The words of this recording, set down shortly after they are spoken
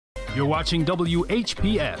You're watching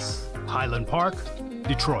WHPS, Highland Park,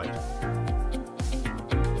 Detroit.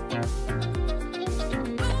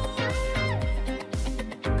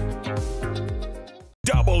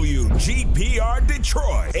 WGPR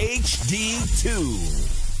Detroit, HD2.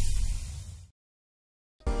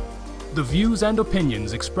 The views and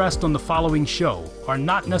opinions expressed on the following show are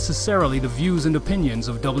not necessarily the views and opinions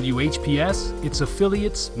of WHPS, its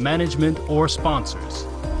affiliates, management, or sponsors.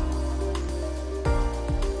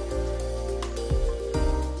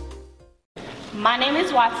 My name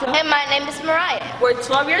is Watson. And my name is Mariah. We're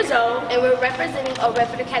 12 years old. And we're representing Old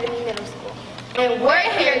Redford Academy Middle School. And we're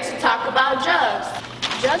here to talk about drugs.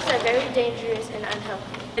 Drugs are very dangerous and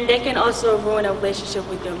unhealthy. And they can also ruin a relationship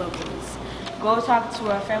with your loved ones. Go talk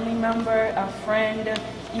to a family member, a friend,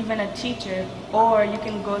 even a teacher, or you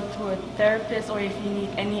can go to a therapist, or if you need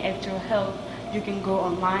any extra help, you can go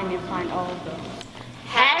online and find all of those.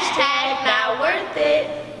 Hashtag not worth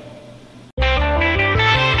it.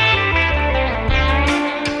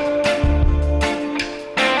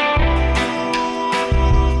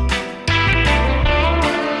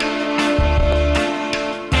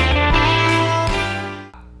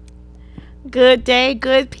 Good day,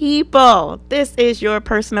 good people. This is your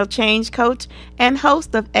personal change coach and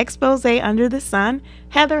host of Expose Under the Sun,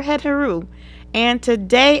 Heather Heteru. And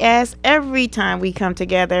today, as every time we come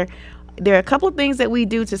together, there are a couple of things that we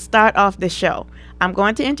do to start off the show. I'm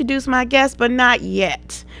going to introduce my guest, but not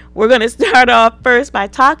yet. We're going to start off first by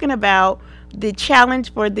talking about the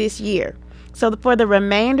challenge for this year. So for the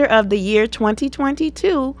remainder of the year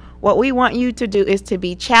 2022, what we want you to do is to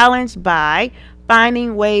be challenged by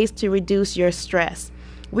finding ways to reduce your stress.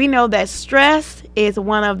 We know that stress is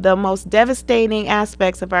one of the most devastating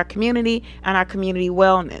aspects of our community and our community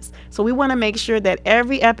wellness. So we want to make sure that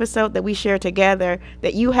every episode that we share together,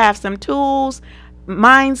 that you have some tools,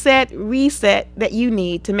 mindset, reset that you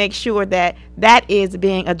need to make sure that that is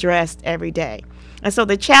being addressed every day. And so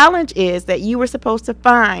the challenge is that you were supposed to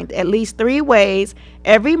find at least 3 ways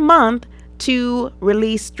every month to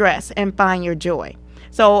release stress and find your joy.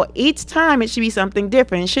 So each time it should be something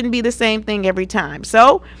different. It shouldn't be the same thing every time.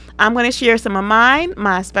 So I'm going to share some of mine.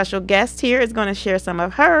 My special guest here is going to share some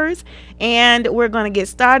of hers. And we're going to get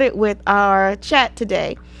started with our chat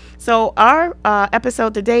today. So our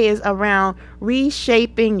episode today is around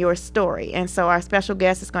reshaping your story. And so our special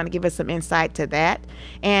guest is going to give us some insight to that.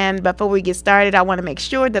 And before we get started, I want to make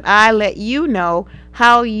sure that I let you know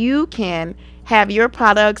how you can have your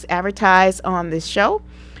products advertised on this show.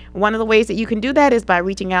 One of the ways that you can do that is by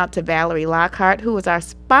reaching out to Valerie Lockhart, who is our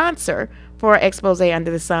sponsor for Expose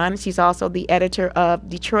Under the Sun. She's also the editor of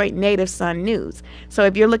Detroit Native Sun News. So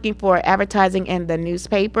if you're looking for advertising in the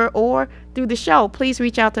newspaper or through the show, please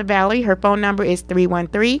reach out to Valerie. Her phone number is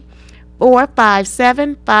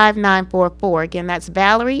 313-457-5944. Again, that's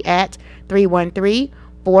Valerie at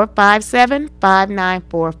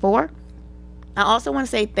 313-457-5944. I also want to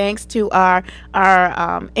say thanks to our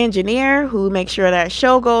engineer who makes sure that our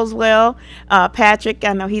show goes well. Patrick,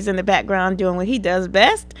 I know he's in the background doing what he does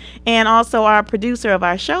best. And also our producer of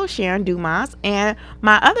our show, Sharon Dumas. And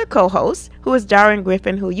my other co-host, who is Darren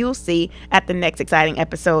Griffin, who you'll see at the next exciting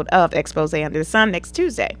episode of Expose Under the Sun next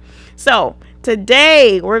Tuesday. So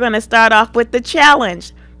today we're going to start off with the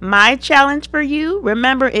challenge. My challenge for you,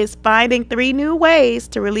 remember, is finding 3 new ways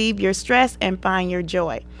to relieve your stress and find your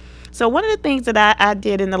joy. So one of the things that I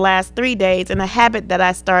did in the last 3 days, and a habit that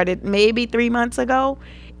I started maybe 3 months ago,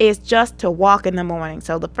 is just to walk in the morning.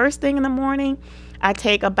 So the first thing in the morning, I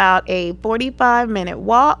take about a 45-minute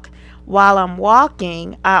walk. While I'm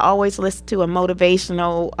walking, I always listen to a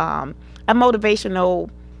motivational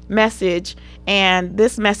message. And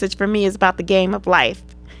this message for me is about the game of life.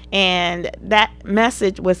 And that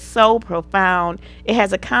message was so profound. It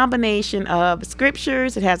has a combination of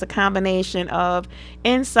scriptures, it has a combination of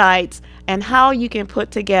insights, and how you can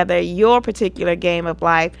put together your particular game of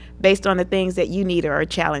life based on the things that you need or are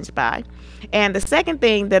challenged by. And the second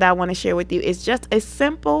thing that I want to share with you is just a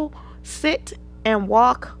simple sit and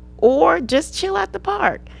walk or just chill at the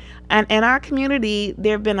park. And in our community,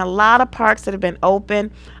 there have been a lot of parks that have been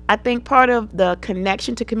open. I think part of the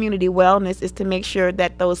connection to community wellness is to make sure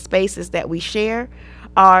that those spaces that we share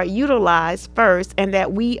are utilized first, and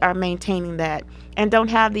that we are maintaining that and don't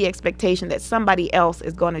have the expectation that somebody else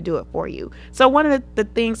is going to do it for you. So one of the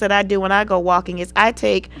things that I do when I go walking is I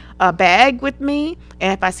take a bag with me,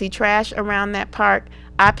 and if I see trash around that park,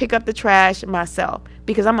 I pick up the trash myself,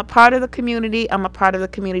 because I'm a part of the community. I'm a part of the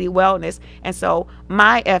community wellness. And so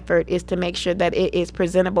my effort is to make sure that it is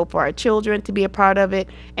presentable for our children to be a part of it,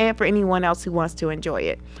 and for anyone else who wants to enjoy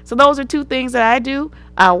it. So those are 2 things that I do.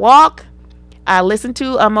 I walk, I listen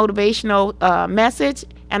to a motivational message,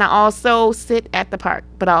 and I also sit at the park,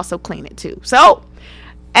 but I also clean it too. So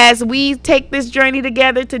as we take this journey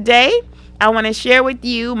together today, I want to share with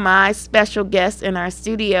you my special guest in our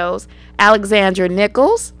studios, Alexandra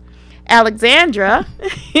Nichols. Alexandra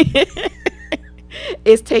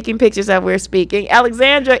is taking pictures as we're speaking.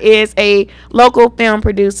 Alexandra is a local film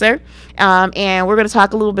producer, and we're going to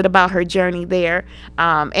talk a little bit about her journey there.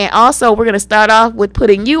 And also, we're going to start off with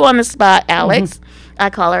putting you on the spot, Alex. I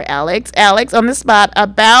call her Alex. Alex, on the spot,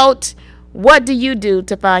 about what do you do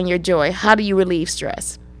to find your joy? How do you relieve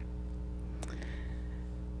stress?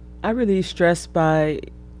 I relieve stress by,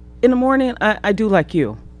 in the morning, I do like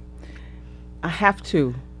you. I have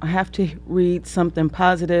to read something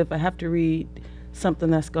positive. I have to read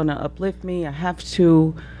something that's going to uplift me. I have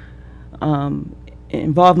to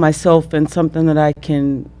involve myself in something that I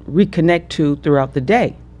can reconnect to throughout the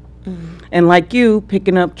day. And like you,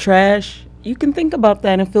 picking up trash, you can think about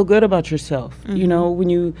that and feel good about yourself. You know,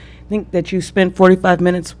 when you think that you spent 45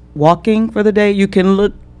 minutes walking for the day, you can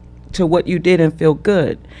look to what you did and feel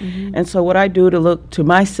good. And so what I do to look to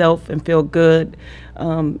myself and feel good,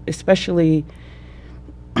 especially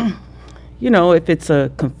you know, if it's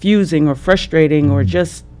a confusing or frustrating or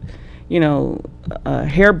just, you know, a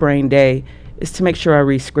harebrained day, is to make sure I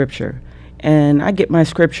read scripture. And I get my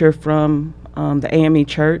scripture from the AME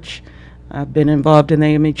Church. I've been involved in the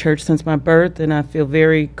AME Church since my birth, and I feel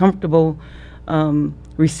very comfortable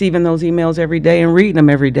receiving those emails every day and reading them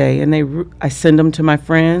every day. And I send them to my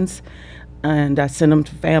friends, and I send them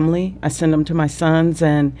to family. I send them to my sons,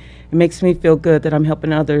 and it makes me feel good that I'm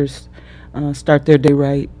helping others start their day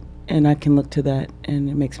right. And I can look to that, and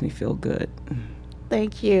it makes me feel good.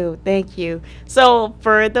 Thank you. Thank you. So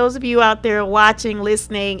for those of you out there watching,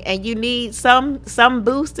 listening, and you need some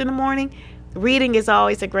boost in the morning, reading is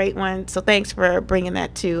always a great one. So thanks for bringing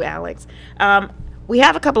that to Alex. We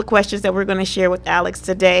have a couple of questions that we're going to share with Alex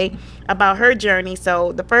today about her journey.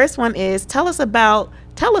 So the first one is, tell us about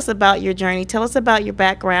your journey. Tell us about your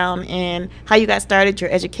background and how you got started,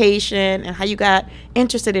 your education, and how you got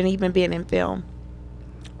interested in even being in film.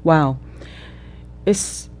 Wow.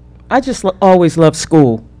 I just always loved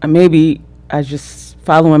school. Maybe I just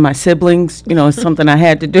following my siblings, you know, it's something I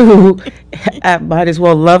had to do. I might as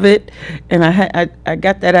well love it. And I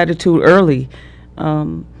got that attitude early.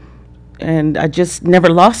 And I just never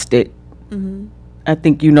lost it. I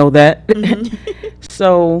think you know that.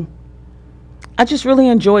 So I just really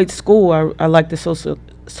enjoyed school. I like the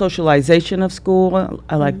socialization of school.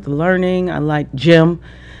 I like the learning. I like gym.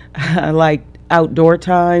 I like outdoor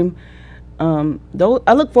time. Though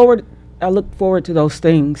I look forward to those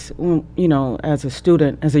things, you know, as a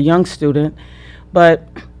student, as a young student. But,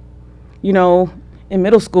 you know, in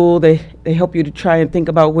middle school, they help you to try and think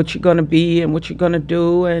about what you're going to be and what you're going to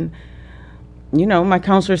do. And, you know, my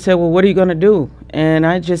counselor said, well, what are you going to do? And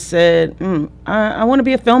I just said, I want to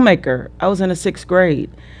be a filmmaker. I was in the 6th grade.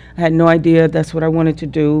 I had no idea that's what I wanted to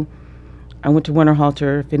do. I went to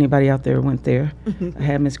Winterhalter, if anybody out there went there. I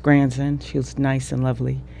had Miss Granson. She was nice and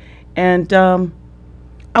lovely. And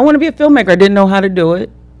I want to be a filmmaker. I didn't know how to do it.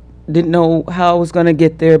 Didn't know how I was going to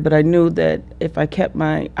get there, but I knew that if I kept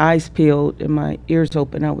my eyes peeled and my ears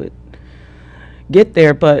open, I would get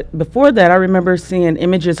there. But before that, I remember seeing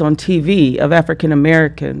images on TV of African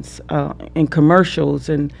Americans in commercials,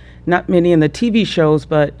 and not many in the TV shows,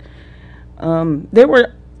 but there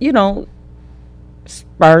were, you know,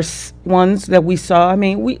 sparse ones that we saw. I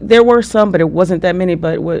mean, there were some, but it wasn't that many.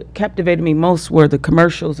 But what captivated me most were the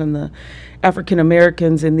commercials and the African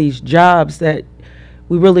Americans in these jobs that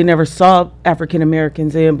we really never saw African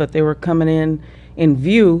Americans in, but they were coming in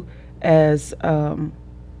view as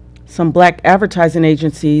some black advertising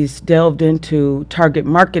agencies delved into target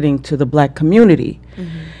marketing to the black community.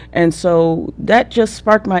 And so that just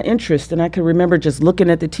sparked my interest. And I can remember just looking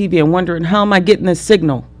at the TV and wondering, how am I getting this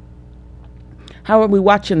signal? How are we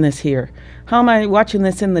watching this here? How am I watching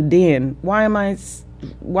this in the den? why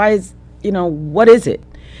is, you know, what is it?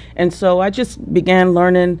 And so I just began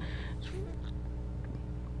learning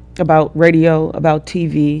about radio, about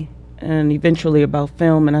TV, and eventually about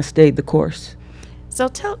film, and I stayed the course. So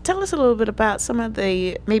tell us a little bit about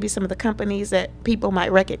maybe some of the companies that people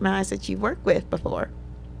might recognize that you've worked with before.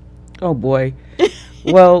 Oh boy.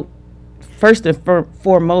 Well, first and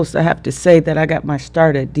foremost, I have to say that I got my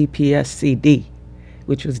start at DPS CD,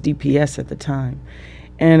 which was DPS at the time.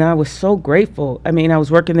 And I was so grateful. I mean, I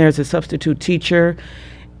was working there as a substitute teacher,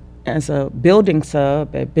 as a building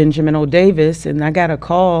sub at Benjamin O. Davis, and I got a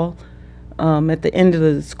call at the end of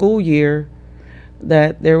the school year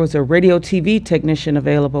that there was a radio TV technician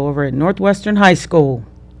available over at Northwestern High School.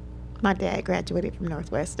 My dad graduated from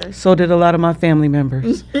Northwestern. So did a lot of my family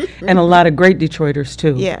members, and a lot of great Detroiters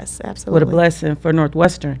too. Yes, absolutely. What a blessing for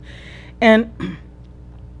Northwestern. And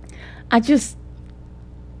I just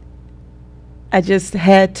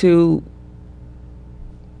had to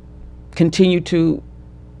continue to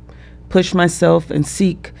push myself and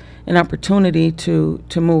seek an opportunity to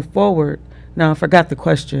move forward. Now, I forgot the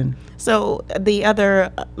question. So the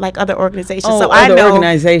other, like other organizations. Oh, so other I know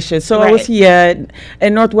organizations. So Right. I was,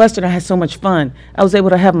 at Northwestern, I had so much fun. I was able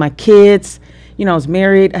to have my kids. You know, I was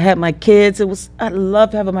married. I had my kids. I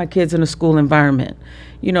loved having my kids in a school environment.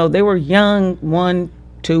 You know, they were young, 1,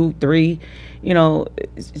 2, 3. You know,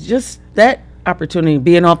 it's just that opportunity,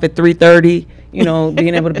 being off at 3:30. You know,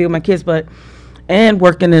 being able to be with my kids, and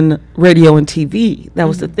working in radio and TV. That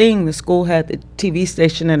was the thing. The school had the TV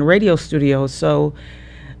station and radio studio. So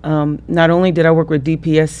not only did I work with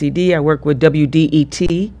DPSCD, I worked with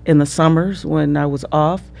WDET in the summers when I was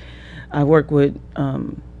off. I worked with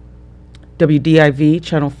WDIV,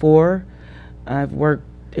 Channel 4. I've worked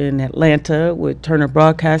in Atlanta with Turner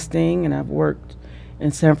Broadcasting, and I've worked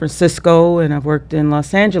in San Francisco, and I've worked in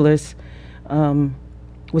Los Angeles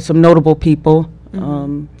with some notable people.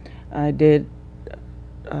 I did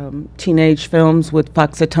teenage films with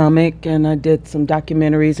Fox Atomic, and I did some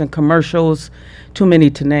documentaries and commercials, too many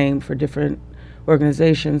to name, for different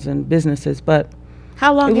organizations and businesses. But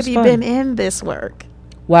How long it have was you fun. been in this work?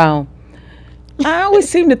 Wow, I always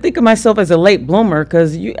seem to think of myself as a late bloomer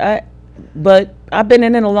but I've been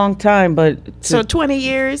in it a long time. But So 20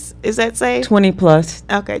 years, is that safe? 20 plus,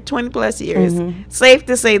 Okay, 20 plus years. Mhm. Safe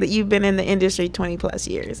to say that you've been in the industry 20 plus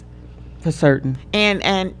years. for certain.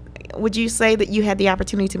 And would you say that you had the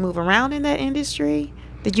opportunity to move around in that industry?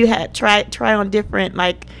 Did you had try on different,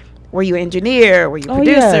 like, were you engineer, were you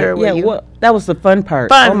producer? Were you Well, that was the fun part.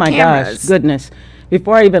 Fun Oh my cameras. gosh, goodness.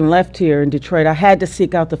 Before I even left here in Detroit, I had to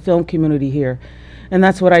seek out the film community here. And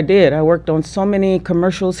that's what I did. I worked on so many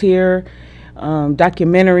commercials here,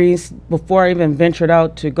 documentaries, before I even ventured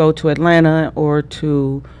out to go to Atlanta or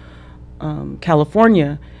to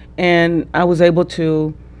California. And I was able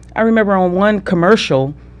to, I remember on one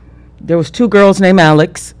commercial, there was 2 girls named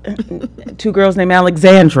Alex, 2 girls named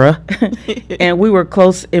Alexandra, and we were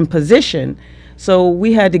close in position. So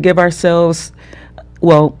we had to give ourselves,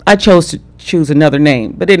 well, I chose to choose another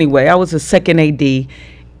name. But anyway, I was a second AD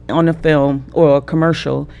on a film or a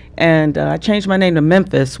commercial, and I changed my name to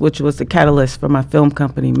Memphis, which was the catalyst for my film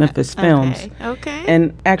company, Memphis Films. Okay.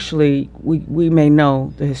 And actually, we may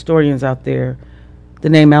know, the historians out there, the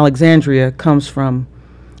name Alexandria comes from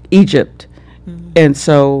Egypt. And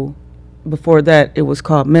so before that, it was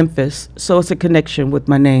called Memphis. So it's a connection with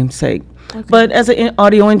my namesake. But as an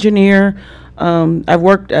audio engineer, I've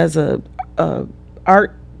worked as a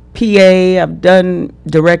art PA. I've done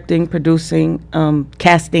directing, producing,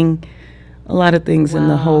 casting, a lot of things in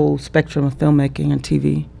the whole spectrum of filmmaking and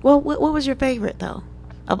TV. Well, what was your favorite, though?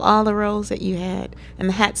 Of all the roles that you had and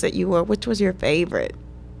the hats that you wore, which was your favorite?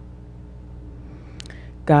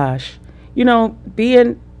 Gosh, you know,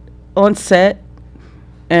 being on set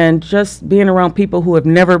and just being around people who have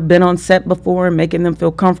never been on set before and making them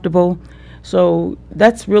feel comfortable. So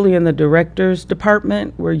that's really in the director's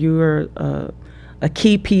department, where you are a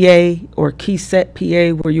key PA or key set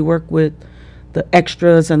PA, where you work with the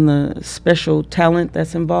extras and the special talent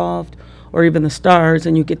that's involved, or even the stars,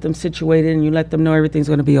 and you get them situated and you let them know everything's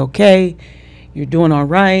going to be okay, you're doing all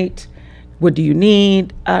right, what do you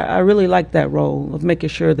need? I really like that role of making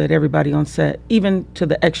sure that everybody on set, even to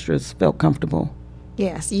the extras, felt comfortable.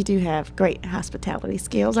 Yes, you do have great hospitality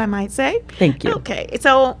skills, I might say. Thank you. Okay,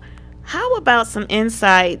 so how about some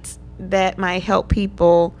insights that might help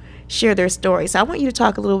people share their stories? So I want you to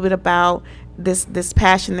talk a little bit about this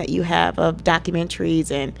passion that you have of documentaries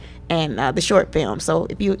and the short film. So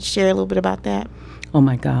if you would share a little bit about that. Oh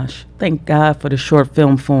my gosh, thank God for the short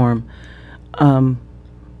film form.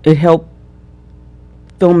 It helped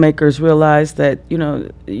filmmakers realize that, you know,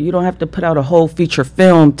 you don't have to put out a whole feature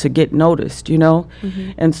film to get noticed, you know?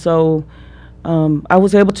 And so I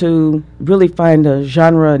was able to really find a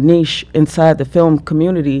genre niche inside the film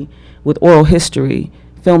community with oral history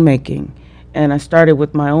filmmaking. And I started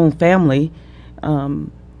with my own family, a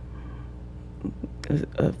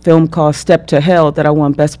film called Step to Hell that I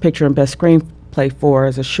won Best Picture and Best Screenplay for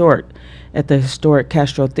as a short at the historic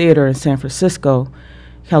Castro Theater in San Francisco,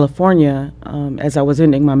 California, as I was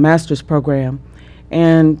ending my master's program.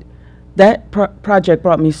 And that project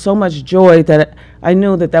brought me so much joy that I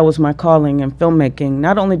knew that that was my calling in filmmaking.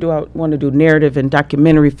 Not only do I want to do narrative and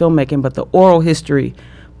documentary filmmaking, but the oral history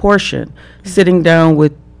portion, sitting down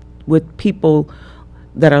with people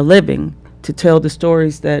that are living to tell the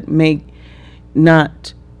stories that may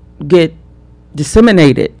not get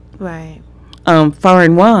disseminated Right. Far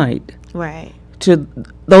and wide Right. to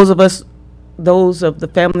those of the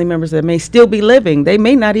family members that may still be living. They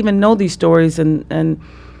may not even know these stories, and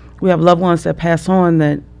we have loved ones that pass on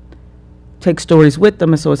that take stories with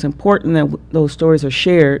them, and so it's important that those stories are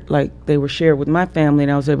shared like they were shared with my family,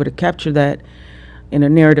 and I was able to capture that in a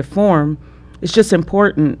narrative form. It's just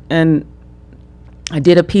important. And I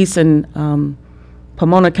did a piece in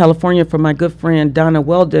Pomona, California for my good friend Donna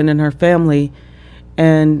Weldon and her family,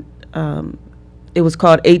 and it was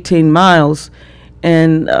called 18 Miles.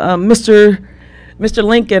 And Mr.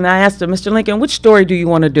 Lincoln, I asked him, Mr. Lincoln, which story do you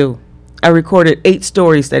want to do? I recorded 8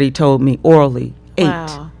 stories that he told me orally. 8.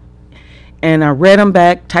 Wow. And I read them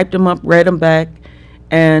back, typed them up, read them back.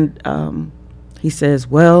 And he says,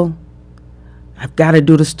 well, I've got to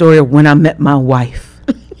do the story of when I met my wife.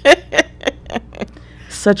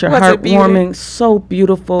 Such a heartwarming, so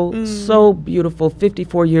beautiful, so beautiful.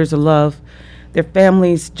 54 years of love. Their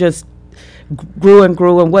families just grew and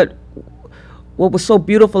grew. And what was so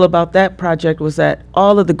beautiful about that project was that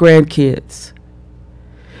all of the grandkids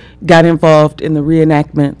got involved in the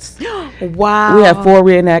reenactments. Wow. We have 4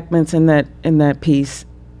 reenactments in that piece.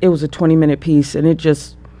 It was a 20-minute piece, and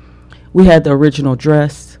we had the original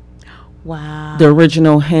dress, Wow. the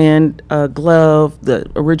original hand glove, the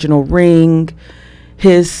original ring,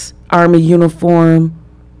 his Army uniform.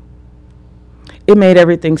 It made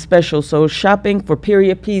everything special. So shopping for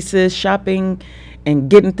period pieces, shopping and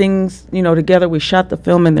getting things, together. We shot the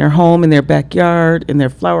film in their home, in their backyard, in their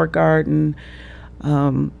flower garden.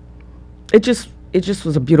 It just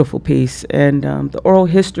was a beautiful piece, and the oral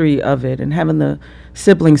history of it, and having the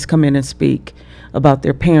siblings come in and speak about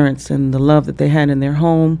their parents and the love that they had in their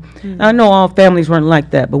home. I know all families weren't like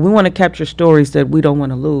that, but we want to capture stories that we don't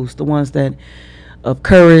want to lose, the ones that of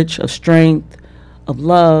courage, of strength, of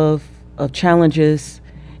love, of challenges,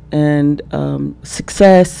 and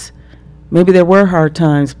success. Maybe there were hard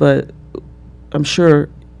times, but I'm sure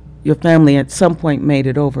your family at some point made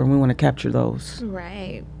it over, and we want to capture those.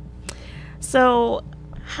 Right. So,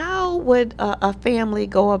 how would a family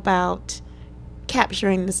go about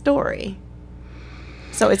capturing the story?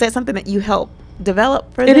 So, is that something that you help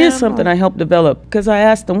develop for them? It is something I help develop, because I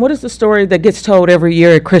asked them, what is the story that gets told every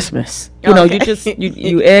year at Christmas?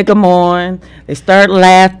 You egg them on, they start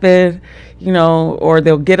laughing, or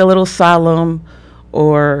they'll get a little solemn,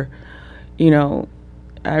 or,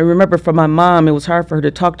 I remember for my mom, it was hard for her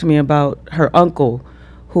to talk to me about her uncle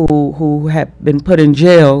who had been put in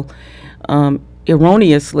jail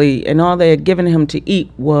erroneously, and all they had given him to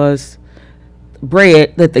eat was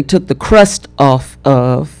bread that they took the crust off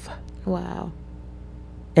of. Wow.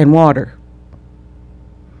 And water.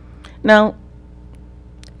 Now,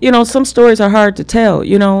 some stories are hard to tell,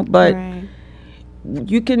 but Right.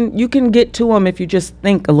 you can get to them if you just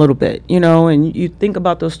think a little bit, and you think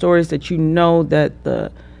about those stories that that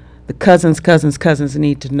the cousins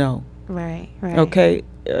need to know. Right. Okay,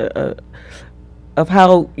 of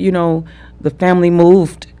how the family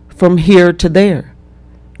moved from here to there.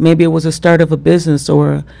 Maybe it was a start of a business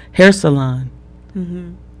or a hair salon.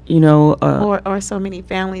 Mm-hmm. Or so many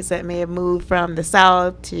families that may have moved from the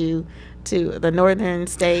South to the northern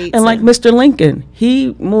states. And like Mr. Lincoln,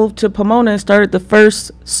 he moved to Pomona and started the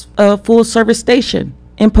first full service station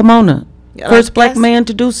in Pomona. First black man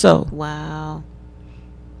to do so. Wow.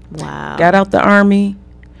 Got out the Army,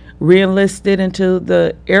 re-enlisted into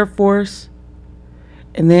the Air Force,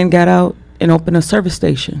 and then got out and opened a service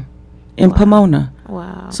station in Pomona.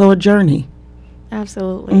 Wow. So a journey.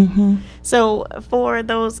 Absolutely. Mm-hmm. So for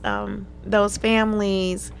those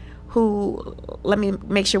families who, let me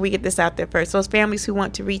make sure we get this out there first. Those families who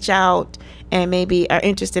want to reach out and maybe are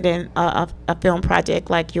interested in a film project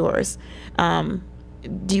like yours,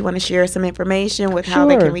 do you want to share some information with how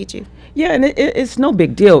they can reach you? Yeah, and it's no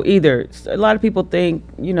big deal either. A lot of people think,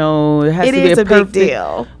 it has to be a perfect. big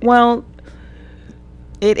deal. Well,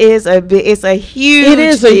 it's a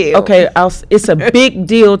huge deal. It's a big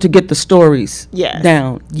deal to get the stories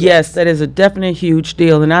down. Yes, that is a definite huge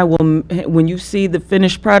deal. And when you see the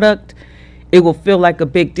finished product, it will feel like a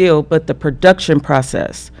big deal. But the production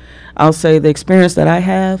process, I'll say the experience that I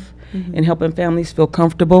have in helping families feel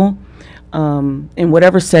comfortable in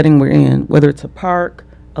whatever setting we're in, whether it's a park,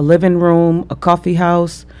 a living room, a coffee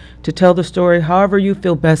house, to tell the story, however you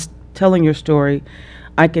feel best telling your story.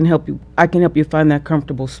 I can help you find that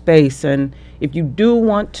comfortable space. And if you do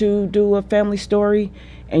want to do a family story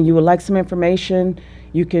and you would like some information,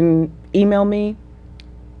 you can email me.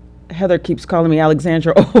 Heather keeps calling me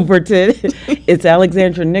Alexandra Overton. It's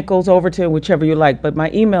Alexandra Nichols Overton, whichever you like. But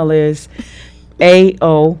my email is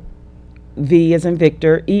AOV as in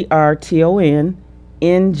Victor, ERTON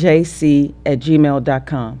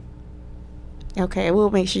njc@gmail.com. Okay,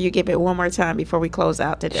 we'll make sure you give it one more time before we close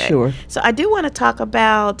out today. Sure. So I do want to talk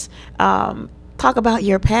about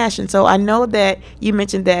your passion. So I know that you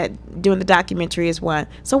mentioned that doing the documentary is one.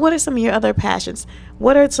 So what are some of your other passions?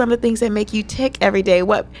 What are some of the things that make you tick every day?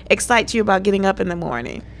 What excites you about getting up in the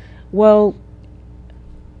morning? Well,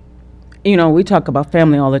 we talk about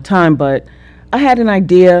family all the time, but I had an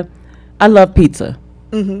idea. I love pizza.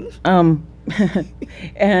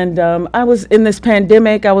 And I was in this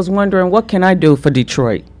pandemic. I was wondering, what can I do for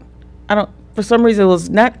Detroit? For some reason, it was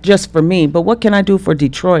not just for me, but what can I do for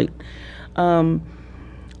Detroit? In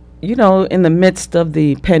the midst of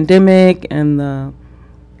the pandemic and the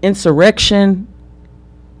insurrection,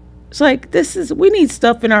 it's like, we need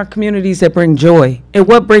stuff in our communities that bring joy. And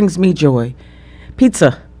what brings me joy?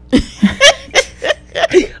 Pizza.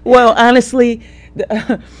 Well, honestly,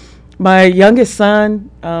 my youngest son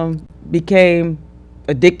became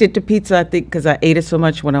addicted to pizza, I think, because I ate it so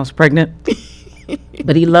much when I was pregnant.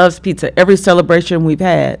 But he loves pizza. Every celebration we've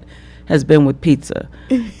had has been with pizza.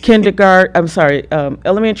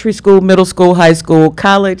 Elementary school, middle school, high school,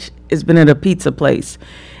 college has been at a pizza place.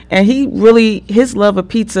 And his love of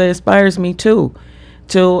pizza inspires me too.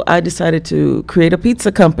 Till I decided to create a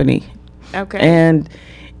pizza company. Okay. And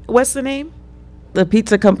what's the name? The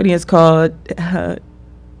pizza company is called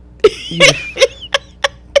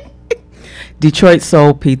Detroit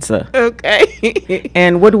Soul Pizza. Okay.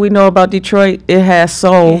 And what do we know about Detroit? It has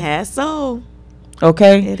soul. It has soul.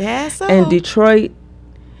 Okay. It has soul. And Detroit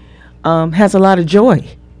has a lot of joy.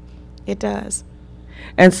 It does.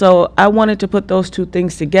 And so I wanted to put those two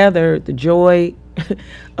things together, the joy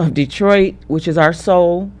of Detroit, which is our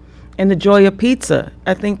soul, and the joy of pizza.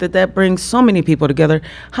 I think that brings so many people together.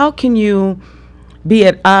 How can you be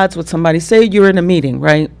at odds with somebody? Say you're in a meeting,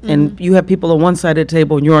 right? Mm-hmm. And you have people on one side of the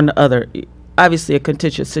table and you're on the other. Obviously a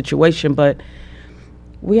contentious situation, but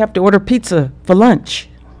we have to order pizza for lunch.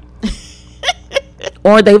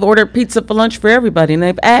 Or they've ordered pizza for lunch for everybody and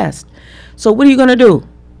they've asked. So what are you going to do?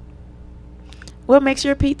 What makes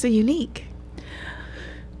your pizza unique?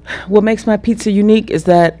 What makes my pizza unique is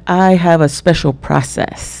that I have a special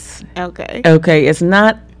process. Okay. Okay. It's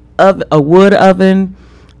not a wood oven.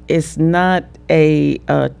 It's not a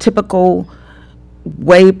typical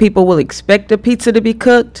way people will expect a pizza to be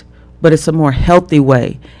cooked, but it's a more healthy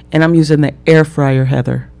way. And I'm using the air fryer,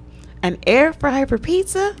 Heather. An air fryer for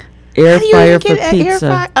pizza? Air How fryer do you for get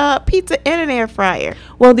pizza. Pizza and an air fryer?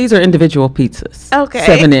 Well, these are individual pizzas. Okay.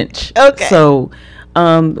 7-inch. Okay. So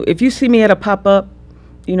if you see me at a pop-up,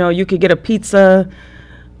 you could get a pizza,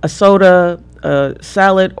 a soda, a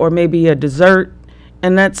salad, or maybe a dessert,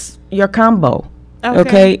 and that's your combo.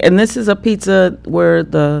 Okay. And this is a pizza where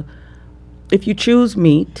if you choose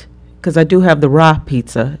meat, because I do have the raw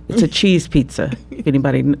pizza, it's a cheese pizza, if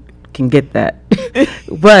anybody can get that.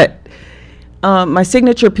 But my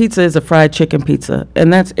signature pizza is a fried chicken pizza,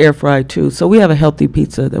 and that's air fried too. So we have a healthy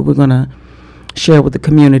pizza that we're going to share with the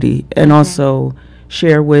community and also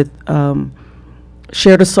share the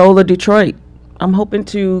soul of Detroit. I'm hoping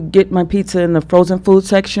to get my pizza in the frozen food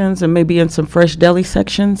sections and maybe in some fresh deli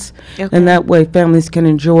sections. Okay. And that way families can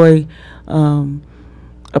enjoy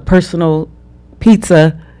a personal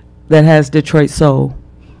pizza that has Detroit soul.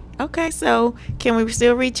 Okay, so can we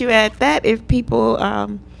still reach you at that if people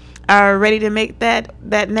are ready to make that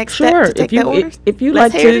next step to take that order? If you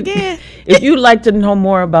Let's like hear it again. If you'd like to know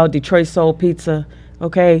more about Detroit Soul Pizza,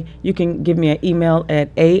 okay, you can give me an email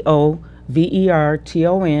at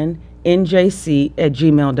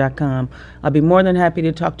aovertonnjc@gmail.com. I'll be more than happy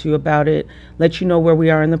to talk to you about it, let you know where we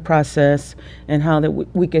are in the process, and how that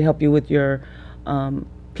we can help you with your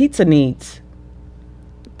pizza needs.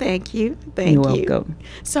 Thank you. You're welcome.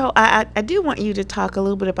 So I do want you to talk a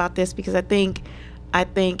little bit about this because I think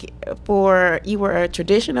you were a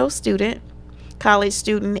traditional student, college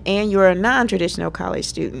student, and you're a non-traditional college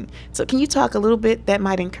student. So can you talk a little bit that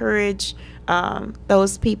might encourage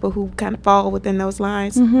those people who kind of fall within those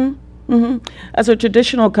lines? Mm-hmm. Mm-hmm. As a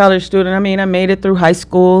traditional college student, I made it through high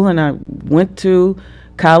school and I went to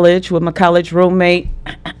college with my college roommate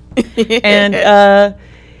and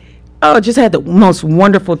just had the most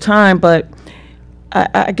wonderful time. But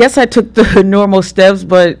I guess I took the normal steps,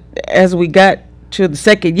 but as we got to the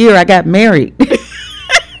second year, I got married.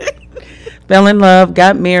 Fell in love,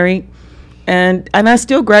 got married, and I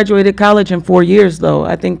still graduated college in 4 years, though.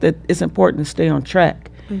 I think that it's important to stay on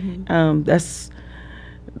track. Mm-hmm.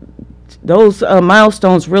 Those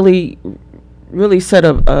milestones really set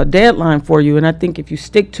a deadline for you, and I think if you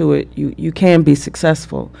stick to it, you can be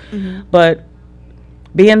successful. Mm-hmm. But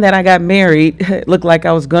being that I got married, it looked like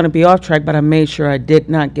I was going to be off track, but I made sure I did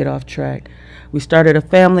not get off track. We started a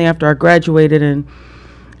family after I graduated, and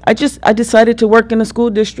I decided to work in the school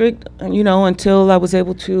district, until I was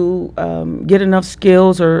able to get enough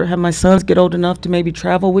skills or have my sons get old enough to maybe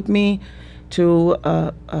travel with me to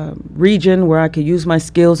a region where I could use my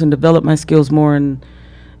skills and develop my skills more in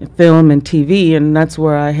film and TV, and that's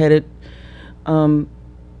where I headed. I'll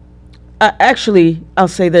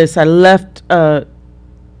say this: I left.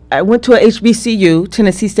 I went to a HBCU,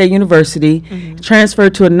 Tennessee State University,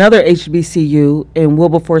 transferred to another HBCU in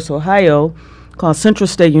Wilberforce, Ohio, called Central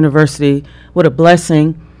State University. What a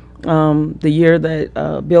blessing. The year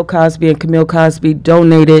that Bill Cosby and Camille Cosby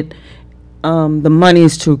donated the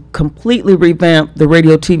monies to completely revamp the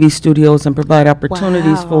radio TV studios and provide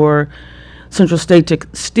opportunities for Central State to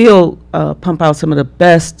still pump out some of the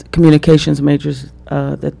best communications majors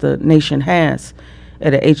that the nation has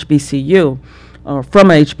at a HBCU. Or from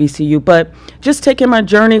a HBCU, but just taking my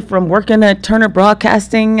journey from working at Turner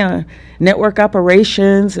Broadcasting, network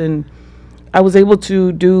operations, and I was able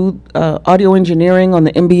to do audio engineering on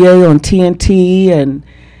the NBA on TNT and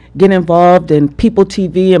get involved in People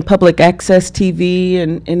TV and Public Access TV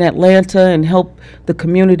in Atlanta and help the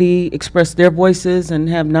community express their voices and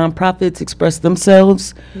have nonprofits express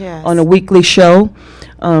themselves on a weekly show,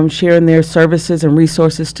 sharing their services and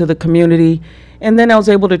resources to the community. And then I was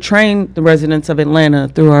able to train the residents of Atlanta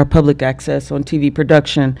through our public access on TV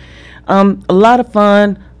production. A lot of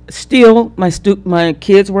fun. Still, my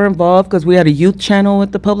kids were involved because we had a youth channel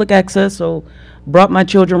at the public access, so brought my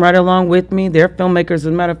children right along with me. They're filmmakers. As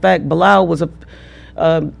a matter of fact, Bilal was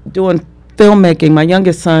doing filmmaking. My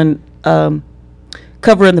youngest son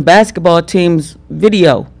covering the basketball team's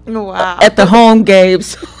video at the home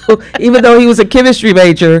games. So even though he was a chemistry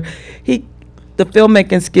major, the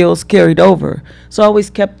filmmaking skills carried over. So I always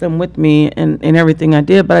kept them with me in everything I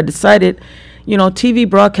did. But I decided, TV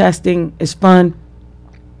broadcasting is fun,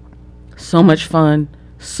 so much fun,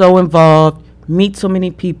 so involved, meet so many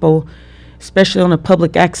people, especially on a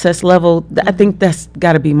public access level. I think that's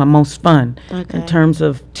got to be my most fun in terms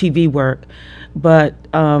of TV work. But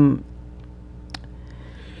I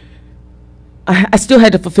still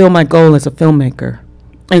had to fulfill my goal as a filmmaker.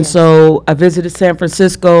 And so I visited San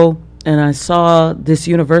Francisco, and I saw this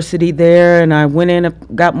university there, and I went in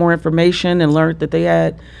and got more information and learned that they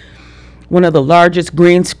had one of the largest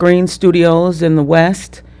green screen studios in the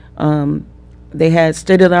West. They had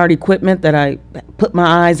state-of-the-art equipment that I put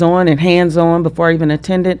my eyes on and hands on before I even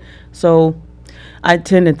attended. So I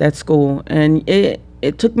attended that school, and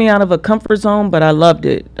it took me out of a comfort zone, but I loved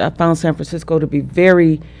it. I found San Francisco to be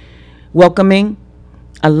very welcoming.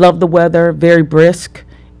 I love the weather, very brisk.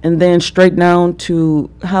 And then straight down to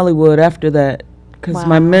Hollywood after that, because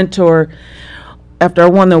my mentor, after I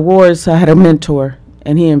won the awards, I had a mentor,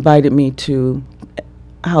 and he invited me to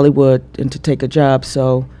Hollywood and to take a job.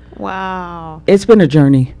 So it's been a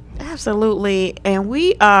journey. Absolutely. And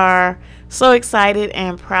we are so excited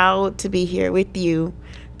and proud to be here with you,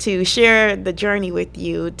 to share the journey with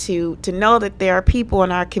you, to know that there are people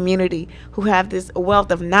in our community who have this wealth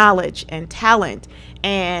of knowledge and talent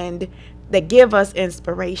and that give us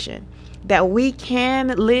inspiration, that we can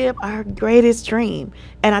live our greatest dream.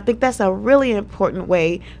 And I think that's a really important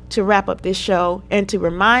way to wrap up this show and to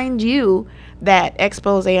remind you that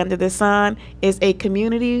Expose Under the Sun is a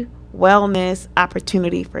community wellness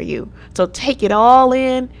opportunity for you. So take it all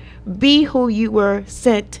in, be who you were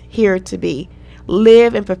sent here to be,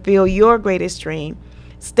 live and fulfill your greatest dream.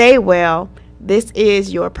 Stay well. This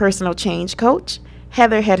is your personal change coach,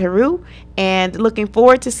 Heather Heteru, and looking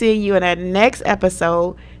forward to seeing you in our next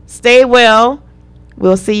episode. Stay well.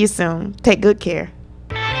 We'll see you soon. Take good care.